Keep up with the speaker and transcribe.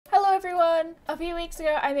everyone! A few weeks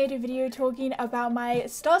ago I made a video talking about my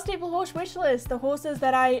Star Stable horse wish list, the horses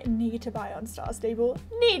that I need to buy on Star Stable.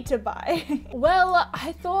 Need to buy. Well,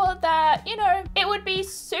 I thought that, you know, it would be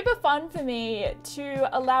super fun for me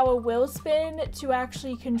to allow a wheel spin to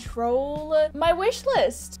actually control my wish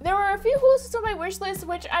list. There were a few horses on my wish list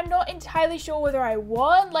which I'm not entirely sure whether I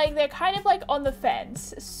want, like they're kind of like on the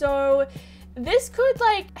fence. So this could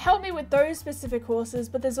like help me with those specific horses,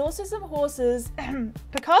 but there's also some horses,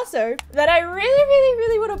 Picasso, that I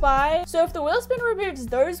really want to buy. So if the wheel spin removes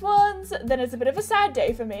those ones, then it's a bit of a sad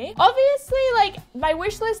day for me. Obviously, like my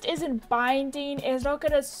wish list isn't binding. It's not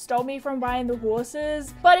gonna stop me from buying the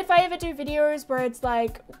horses. But if I ever do videos where it's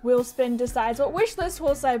like wheel spin decides what wish list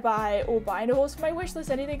horse I buy or buying a horse for my wish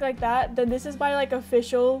list, anything like that, then this is my like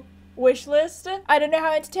official wish list. I don't know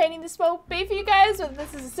how entertaining this will be for you guys, but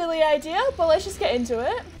this is a silly idea, but let's just get into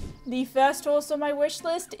it. The first horse on my wish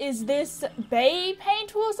list is this bay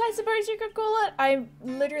paint horse, I suppose you could call it. I'm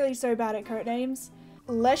literally so bad at code names.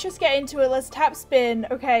 Let's just get into it. Let's tap spin.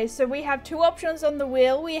 Okay, so we have two options on the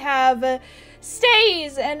wheel. We have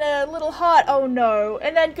stays and a little heart. Oh no.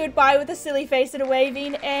 And then goodbye with a silly face and a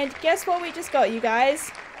waving. And guess what we just got, you guys?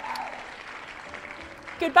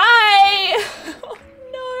 Goodbye.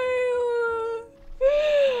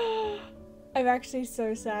 I'm actually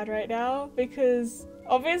so sad right now because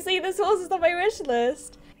obviously this horse is on my wish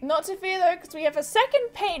list. Not to fear though, because we have a second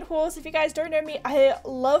paint horse. If you guys don't know me, I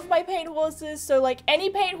love my paint horses. So like any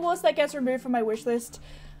paint horse that gets removed from my wish list,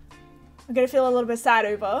 I'm gonna feel a little bit sad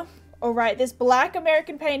over. All right, this black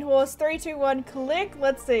American paint horse, 3, 2, 1, click.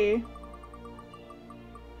 Let's see.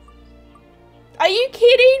 Are you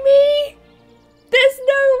kidding me? There's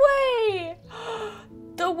no way.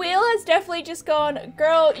 The wheel has definitely just gone,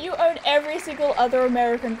 girl, you own every single other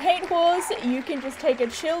American paint horse. You can just take a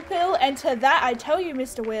chill pill. And to that, I tell you,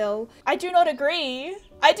 Mr. Wheel, I do not agree.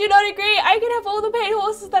 I do not agree. I can have all the paint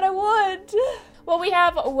horses that I want. Well, we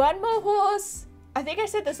have one more horse. I think I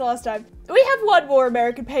said this last time. We have one more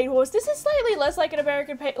American paint horse. This is slightly less like an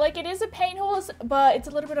American paint, like it is a paint horse, but it's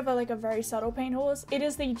a little bit of a, like a very subtle paint horse. It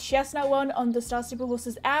is the chestnut one on the Star Stable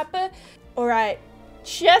Horses app. All right.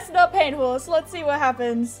 Chestnut paint horse. Let's see what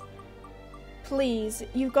happens. Please,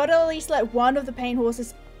 you've got to at least let one of the paint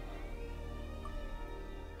horses.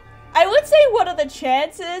 I would say what are the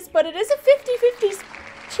chances, but it is a 50-50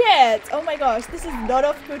 chance. Oh my gosh, this is not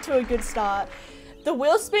off to a good start. The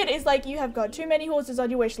wheel spin is like you have got too many horses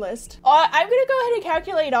on your wish list. I'm gonna go ahead and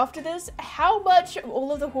calculate after this how much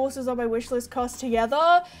all of the horses on my wish list cost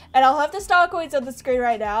together, and I'll have the star coins on the screen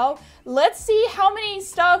right now. Let's see how many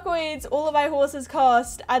star coins all of my horses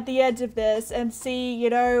cost at the end of this and see,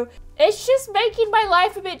 you know, it's just making my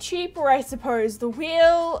life a bit cheaper, I suppose. The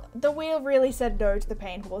wheel really said no to the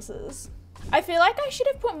paint horses. I feel like I should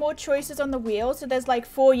have put more choices on the wheel, so there's like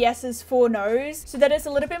 4 yeses, 4 nos, so that it's a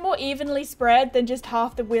little bit more evenly spread than just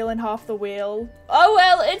half the wheel and half the wheel. Oh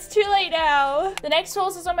well, it's too late now. The next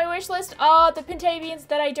horses on my wish list are the Pentavians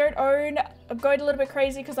that I don't own. I'm going a little bit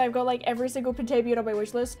crazy because I've got like every single Pentavian on my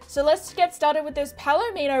wish list. So let's get started with this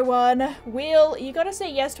Palomino one. Wheel, you gotta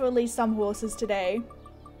say yes to at least some horses today.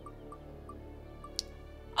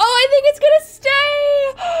 Oh, I think it's gonna stay!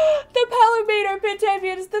 The Palomino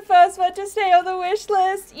Pentavian is the first one to stay on the wish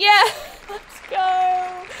list. Yeah, let's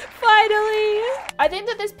go. Finally. I think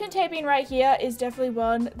that this Pentavian right here is definitely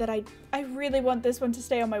one that I really want this one to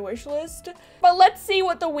stay on my wish list. But let's see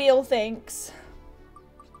what the wheel thinks.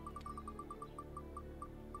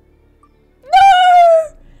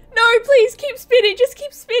 No! No, please keep spinning. Just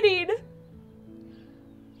keep spinning.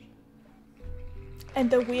 And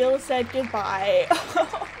the wheel said goodbye.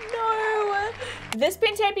 Oh, no. This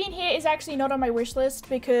Pentavian here is actually not on my wish list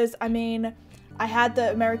because, I mean, I had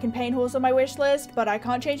the American paint horse on my wish list, but I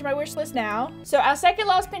can't change my wish list now. So our second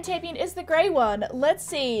last Pentavian is the gray one. Let's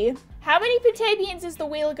see. How many Pentavians is the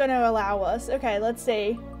wheel going to allow us? Okay, let's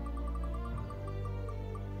see.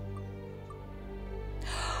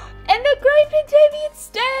 And the gray Pentavian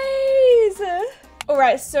stays!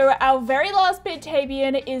 Alright, so our very last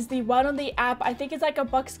Pentavian is the one on the app. I think it's like a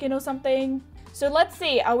buckskin or something. So let's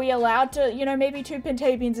see. Are we allowed to, you know, maybe 2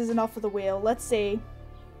 Pentavians is enough for the wheel. Let's see.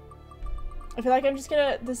 I feel like I'm just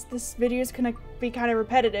gonna, this video is gonna be kind of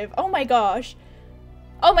repetitive. Oh my gosh.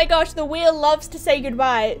 Oh my gosh, the wheel loves to say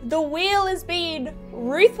goodbye. The wheel is being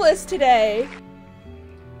ruthless today.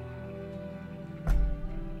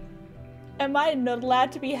 Am I not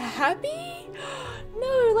allowed to be happy?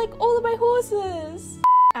 No, like all of my horses.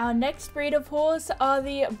 Our next breed of horse are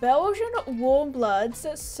the Belgian warm bloods.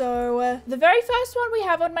 So the very first one we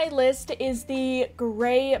have on my list is the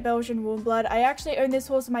grey Belgian warm blood. I actually own this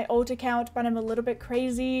horse on my old account, but I'm a little bit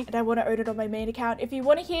crazy and I want to own it on my main account. If you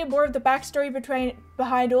want to hear more of the backstory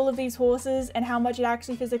behind all of these horses and how much it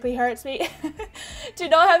actually physically hurts me to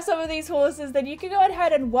not have some of these horses, then you can go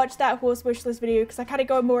ahead and watch that horse wishlist video, because I kind of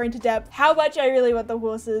go more into depth how much I really want the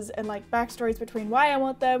horses and like backstories between why I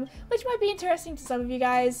want them, which might be interesting to some of you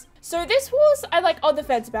guys. So this horse I like on the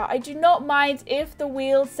fence about. I do not mind if the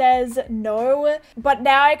wheel says no, but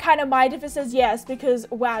now I kind of mind if it says yes, because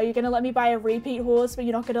wow, you're gonna let me buy a repeat horse but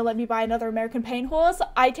you're not gonna let me buy another American paint horse.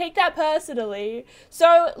 I take that personally.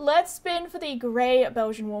 So let's spin for the grey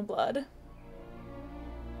Belgian warm blood.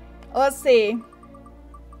 Let's see.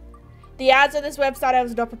 The ads on this website I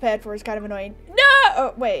was not prepared for is kind of annoying. No!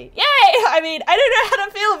 Oh, wait. Yay! I mean, I don't know how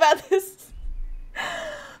to feel about this.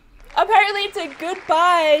 Apparently it's a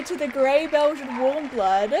goodbye to the grey Belgian warm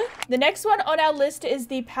blood. The next one on our list is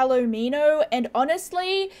the Palomino, and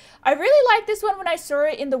honestly, I really liked this one when I saw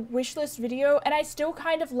it in the wishlist video, and I still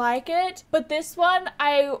kind of like it. But this one,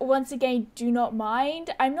 I once again do not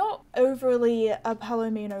mind. I'm not overly a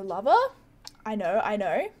Palomino lover. I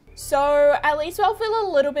know. So at least I'll feel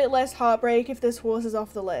a little bit less heartbreak if this horse is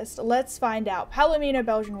off the list. Let's find out. Palomino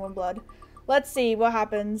Belgian warm blood. Let's see what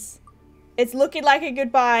happens. It's looking like a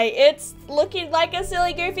goodbye. It's looking like a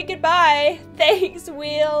silly, goofy goodbye. Thanks,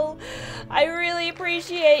 Wheel. I really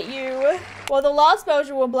appreciate you. Well, the last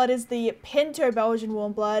Belgian warm blood is the Pinto Belgian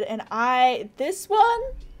warm blood, and this one,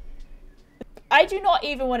 I do not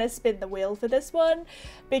even want to spin the wheel for this one,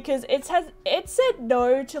 because it said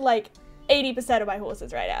no to like 80% of my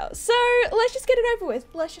horses right now. So let's just get it over with.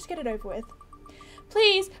 Let's just get it over with.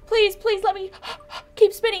 Please, please, please let me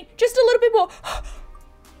keep spinning just a little bit more.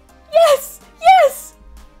 Yes! Yes!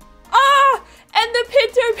 Ah! And the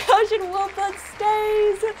Pinto Belgian warm blood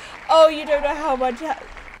stays. Oh, you don't know how much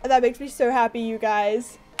that makes me so happy, you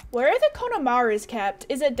guys. Where are the Connemara's kept?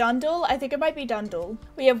 Is it Dundle? I think it might be Dundle.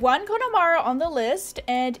 We have one Connemara on the list,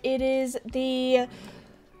 and it is the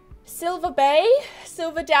Silver Bay,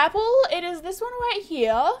 Silver Dapple. It is this one right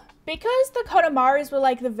here. Because the Connemaras were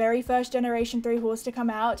like the very first Generation 3 horse to come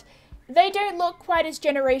out, they don't look quite as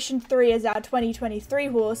Generation 3 as our 2023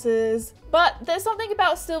 horses, but there's something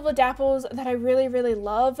about Silver Dapples that I really, really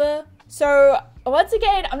love. So once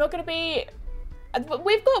again,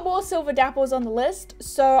 we've got more Silver Dapples on the list,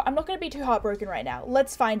 so I'm not going to be too heartbroken right now.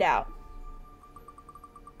 Let's find out.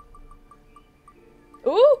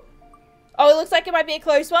 Ooh. Oh, it looks like it might be a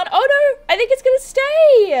close one. Oh no, I think it's going to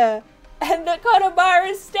stay. And the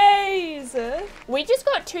Connemara stays. We just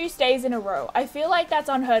got 2 stays in a row. I feel like that's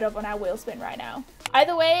unheard of on our wheel spin right now.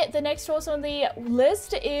 Either way, the next horse on the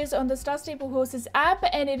list is on the Star Stable Horses app,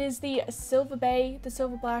 and it is the Silver Bay, the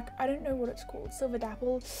Silver Black, I don't know what it's called, Silver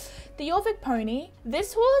Dapple, the Yorvik Pony.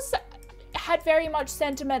 This horse had very much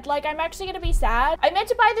sentiment. Like, I'm actually gonna be sad. I meant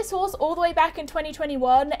to buy this horse all the way back in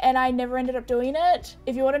 2021 and I never ended up doing it.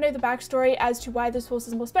 If you want to know the backstory as to why this horse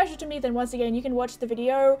is more special to me, then once again you can watch the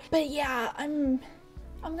video. But yeah, I'm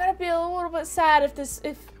gonna be a little bit sad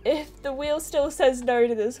if the wheel still says no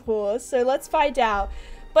to this horse. So let's find out.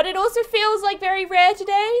 But it also feels like very rare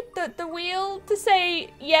today, the wheel to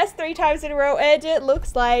say yes 3 times in a row, and it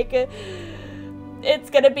looks like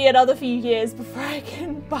it's gonna be another few years before I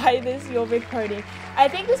can buy this Yorvik pony. I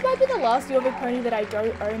think this might be the last Yorvik pony that I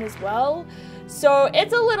don't own as well. So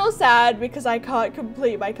it's a little sad because I can't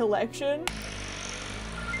complete my collection.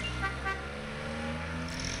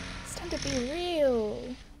 It's time to be real.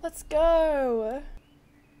 Let's go.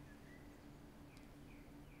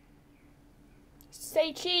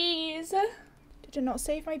 Say cheese. Did it not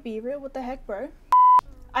save my Be Real? What the heck, bro?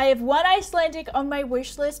 I have one Icelandic on my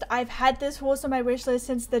wish list. I've had this horse on my wish list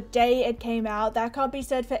since the day it came out. That can't be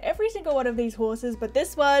said for every single one of these horses, but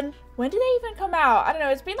this one, when did they even come out? I don't know,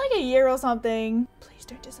 it's been like a year or something. Please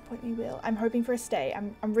don't disappoint me, Will. I'm hoping for a stay.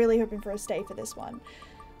 I'm really hoping for a stay for this one.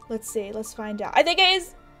 Let's see, let's find out. I think it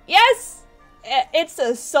is, yes! It's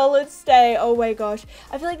a solid stay. Oh my gosh.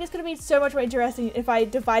 I feel like this could have been so much more interesting if I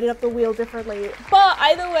divided up the wheel differently. But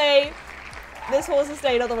either way, this horse has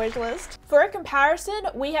stayed on the wish list. For a comparison,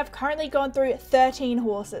 we have currently gone through 13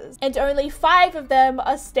 horses and only 5 of them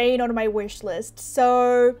are staying on my wish list.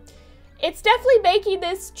 So it's definitely making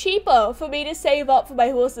this cheaper for me to save up for my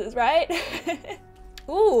horses, right?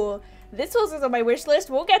 Ooh, this horse is on my wish list.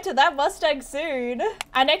 We'll get to that Mustang soon.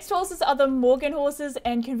 Our next horses are the Morgan horses,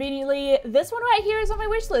 and conveniently, this one right here is on my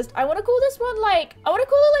wish list. I want to call this one like, I want to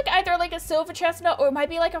call it like either like a silver chestnut or it might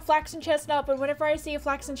be like a flaxen chestnut, but whenever I see a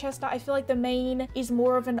flaxen chestnut, I feel like the mane is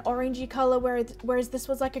more of an orangey color, whereas this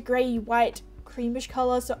was like a gray, white, creamish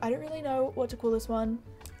color, so I don't really know what to call this one.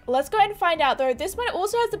 Let's go ahead and find out though. This one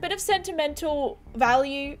also has a bit of sentimental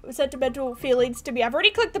value, sentimental feelings to me. I've already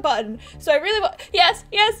clicked the button, so I really want, yes,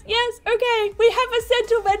 yes, yes, okay. We have a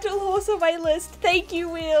sentimental horse on my list. Thank you,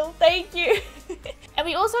 wheel, thank you. And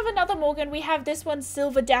we also have another Morgan. We have this one,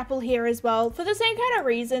 Silver Dapple, here as well. For the same kind of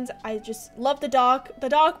reasons. I just love the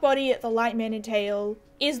dark body, the light mane and tail.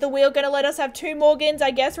 Is the wheel gonna let us have 2 Morgans?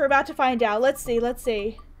 I guess we're about to find out. Let's see, let's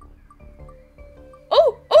see.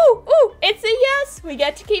 Oh, oh, oh, it's a yes. We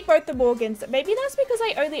get to keep both the Morgans. Maybe that's because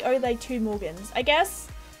I only own like 2 Morgans. I guess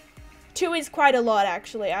 2 is quite a lot,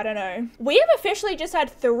 actually. I don't know. We have officially just had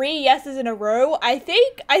 3 yeses in a row. I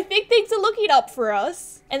think things are looking up for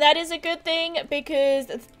us. And that is a good thing because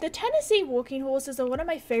the Tennessee walking horses are one of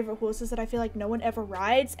my favorite horses that I feel like no one ever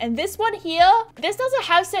rides. And this one here, this doesn't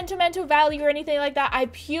have sentimental value or anything like that. I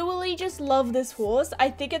purely just love this horse. I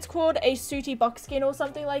think it's called a sooty buckskin or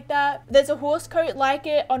something like that. There's a horse coat like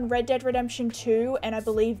it on Red Dead Redemption 2, and I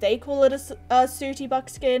believe they call it a sooty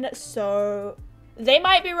buckskin. So they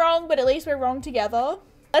might be wrong, but at least we're wrong together.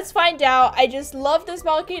 Let's find out. I just love this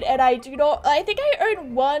market, and I think I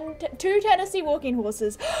own 2 Tennessee walking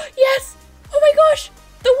horses. Yes! Oh my gosh!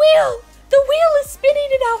 The wheel is spinning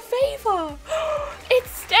in our favor.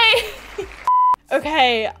 It's staying.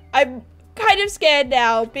 Okay, I'm kind of scared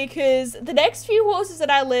now because the next few horses that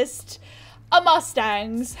I list are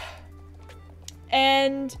Mustangs.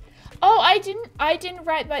 And oh, I didn't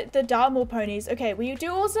write the Dartmoor ponies. Okay, we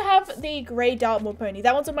do also have the gray Dartmoor pony.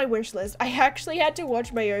 That one's on my wish list. I actually had to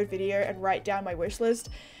watch my own video and write down my wish list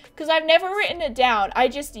because I've never written it down. I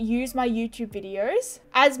just use my YouTube videos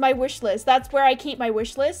as my wish list. That's where I keep my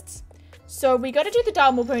wish lists. So we got to do the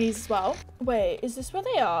Dartmoor ponies as well. Wait, is this where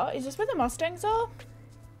they are? Is this where the Mustangs are?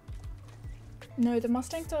 No, the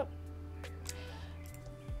Mustangs are...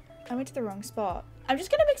 I went to the wrong spot. I'm just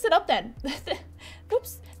gonna mix it up then.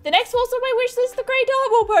 Whoops. The next horse on my wish list is the Grey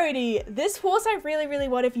Dartmoor Pony. This horse I really, really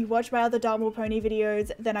want. If you watch my other Dartmoor Pony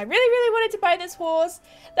videos, then I really, really wanted to buy this horse.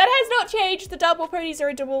 That has not changed. The Dartmoor Ponies are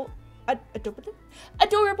adorable.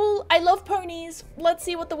 Adorable. I love ponies. Let's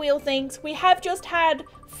see what the wheel thinks. We have just had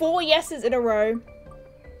 4 yeses in a row.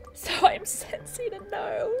 So I'm sensing a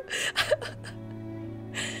no.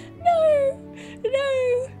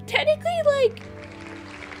 No. Technically, like...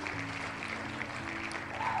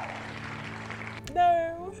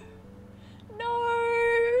 No,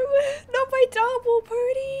 not my Dartmoor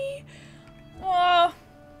pony. Oh.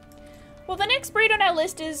 Well, the next breed on our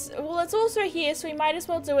list is, well, it's also here, so we might as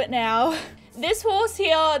well do it now. This horse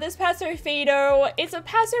here, this Paso Fido, it's a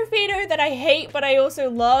Paso Fido that I hate, but I also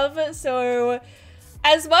love. So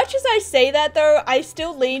as much as I say that though, I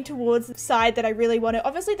still lean towards the side that I really want it.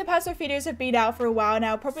 Obviously the Paso Fidos have been out for a while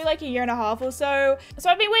now, probably like a year and a half or so. So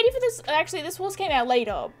I've been waiting for this. Actually, this horse came out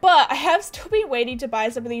later, but I have still been waiting to buy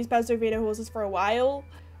some of these Paso Fido horses for a while.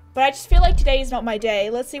 But I just feel like today is not my day.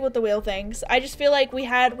 Let's see what the wheel thinks. I just feel like we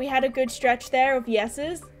had a good stretch there of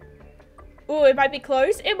yeses. Oh, it might be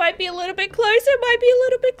close. It might be a little bit close. It might be a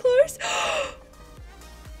little bit close.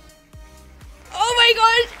 Oh my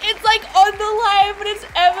gosh, it's like on the line, but it's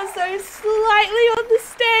ever so slightly on the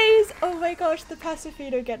stays. Oh my gosh, the Paso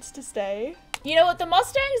Fido gets to stay. You know what, the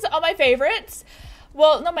Mustangs are my favorites.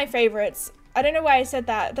 Well, not my favorites. I don't know why I said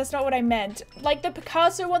that. That's not what I meant. Like the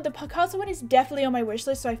Picasso one is definitely on my wish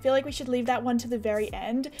list, so I feel like we should leave that one to the very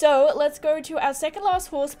end. So let's go to our second last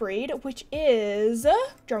horse breed, which is,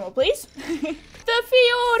 drumroll please, the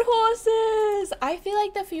Fjord horses. I feel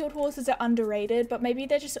like the Fjord horses are underrated, but maybe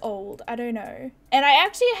they're just old. I don't know. And I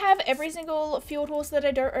actually have every single Fjord horse that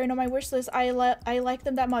I don't own on my wish list. I like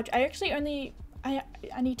them that much. I actually only... I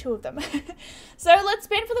need 2 of them. So let's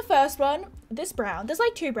spin for the first one. This brown. There's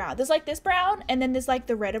like 2 brown. There's like this brown and then there's like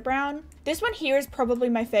the redder brown. This one here is probably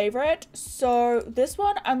my favorite. So this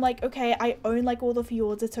one, I'm like, okay, I own like all the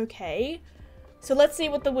fjords. It's okay. So let's see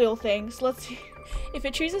what the wheel thinks. Let's see. If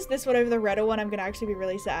it chooses this one over the redder one, I'm going to actually be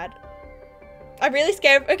really sad. I'm really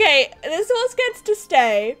scared. Okay, this horse gets to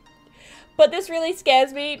stay. But this really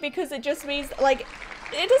scares me because it just means like...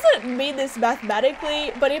 It doesn't mean this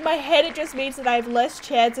mathematically, but in my head it just means that I have less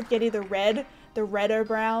chance of getting the redder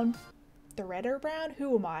brown. The redder brown?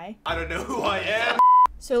 Who am I? I don't know who I am.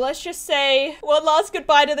 So let's just say one last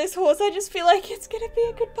goodbye to this horse. I just feel like it's gonna be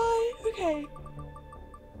a goodbye. Okay.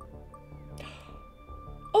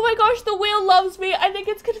 Oh my gosh, the wheel loves me. I think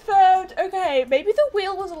it's confirmed. Okay, maybe the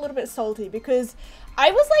wheel was a little bit salty because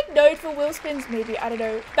I was like known for wheel spins, maybe, I don't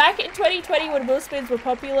know, back in 2020 when wheel spins were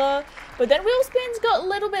popular, but then wheel spins got a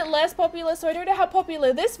little bit less popular, so I don't know how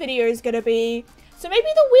popular this video is gonna be. So maybe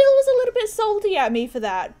the wheel was a little bit salty at me for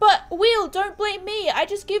that. But wheel, don't blame me. I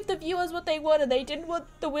just give the viewers what they want and they didn't want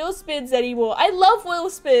the wheel spins anymore. I love wheel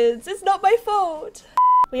spins. It's not my fault.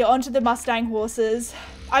 We are onto the Mustang horses.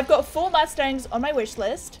 I've got 4 Mustangs on my wish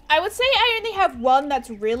list. I would say I only have 1 that's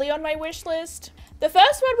really on my wish list. The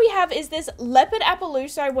first one we have is this Leopard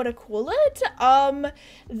Appaloosa, I want to call it.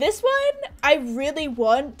 This one I really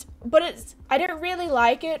want, but I don't really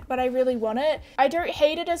like it, but I really want it. I don't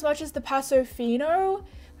hate it as much as the Paso Fino,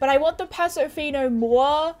 but I want the Paso Fino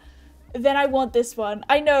more than I want this one.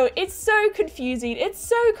 I know, it's so confusing. It's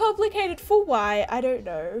so complicated for why, I don't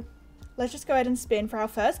know. Let's just go ahead and spin for our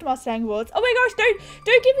first Mustang horse. Oh my gosh,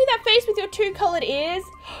 don't give me that face with your 2 colored ears.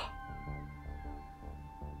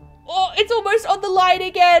 Oh, it's almost on the line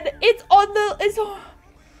again. It's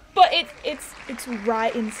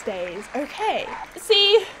right in stays. Okay.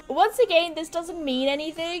 See, once again, this doesn't mean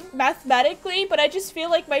anything mathematically, but I just feel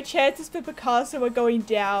like my chances for Picasso are going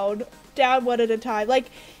down one at a time. Like,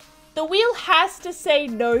 the wheel has to say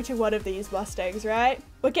no to one of these Mustangs, right?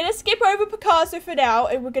 We're gonna skip over Picasso for now,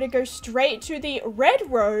 and we're gonna go straight to the Red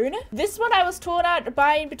Roan. This one I was torn out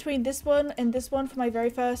buying between this one and this one for my very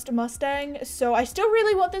first Mustang, so I still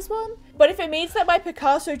really want this one. But if it means that my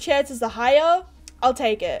Picasso chances are higher, I'll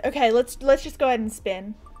take it. Okay, let's just go ahead and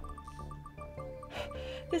spin.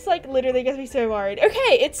 This like literally gets me so worried.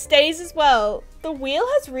 Okay, it stays as well. The wheel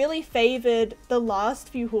has really favored the last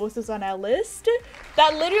few horses on our list.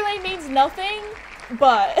 That literally means nothing,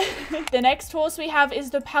 but the next horse we have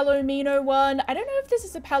is the Palomino one. I don't know if this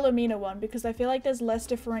is a Palomino one because I feel like there's less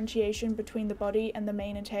differentiation between the body and the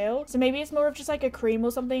mane and tail. So maybe it's more of just like a cream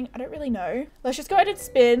or something. I don't really know. Let's just go ahead and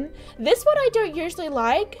spin. This one I don't usually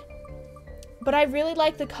like, but I really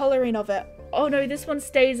like the coloring of it. Oh no, this one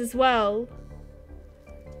stays as well.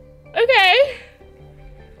 Okay.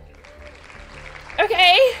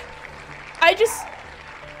 Okay.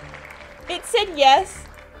 It said yes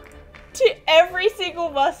to every single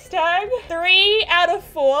Mustang. 3 out of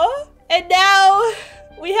 4. And now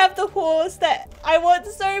we have the horse that I want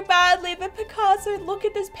so badly, the Picasso. Look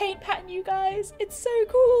at this paint pattern, you guys. It's so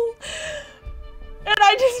cool. And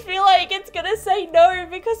I just feel like it's gonna say no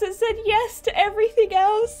because it said yes to everything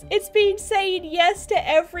else. It's been saying yes to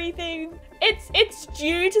everything. It's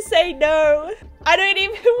due to say no. I don't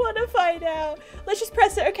even want to find out. Let's just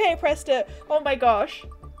press it. Okay, I pressed it. Oh my gosh.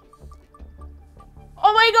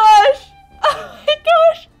 Oh my gosh. Oh my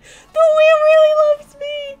gosh. The wheel really loves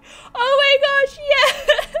me. Oh my gosh,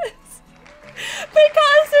 yes.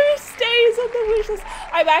 Picasso stays on the wish list.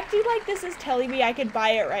 I'm acting like this is telling me I can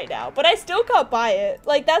buy it right now, but I still can't buy it.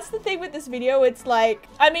 Like, that's the thing with this video. It's like,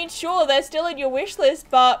 I mean, sure, they're still in your wish list,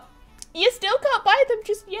 but you still can't buy them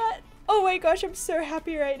just yet. Oh my gosh, I'm so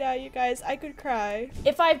happy right now, you guys. I could cry.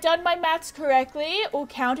 If I've done my maths correctly or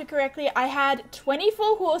counted correctly, I had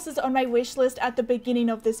 24 horses on my wish list at the beginning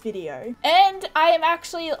of this video. And I am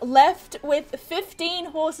actually left with 15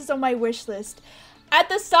 horses on my wish list. At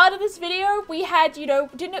the start of this video, we had, you know,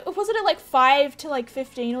 wasn't it like 5 to like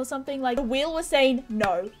 15 or something? Like, the wheel was saying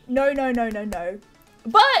no, no, no, no, no, no.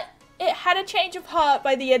 But it had a change of heart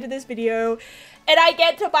by the end of this video. And I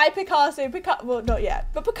get to buy Picasso. Well, not yet.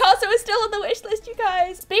 But Picasso is still on the wish list, you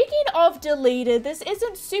guys. Speaking of deleted, this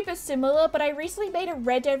isn't super similar, but I recently made a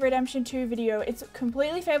Red Dead Redemption 2 video. It's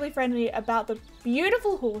completely family friendly about the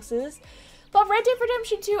beautiful horses. But Red Dead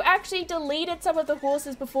Redemption 2 actually deleted some of the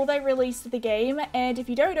horses before they released the game. And if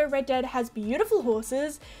you don't know, Red Dead has beautiful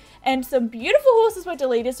horses. And some beautiful horses were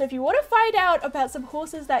deleted, so if you want to find out about some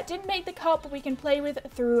horses that didn't make the cut but we can play with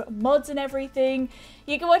through mods and everything,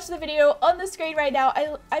 you can watch the video on the screen right now.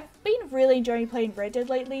 I've been really enjoying playing Red Dead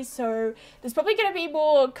lately, so there's probably going to be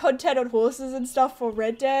more content on horses and stuff for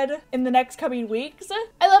Red Dead in the next coming weeks.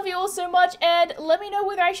 I love you all so much, and let me know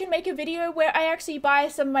whether I should make a video where I actually buy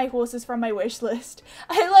some of my horses from my wish list.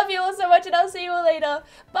 I love you all so much, and I'll see you all later.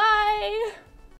 Bye!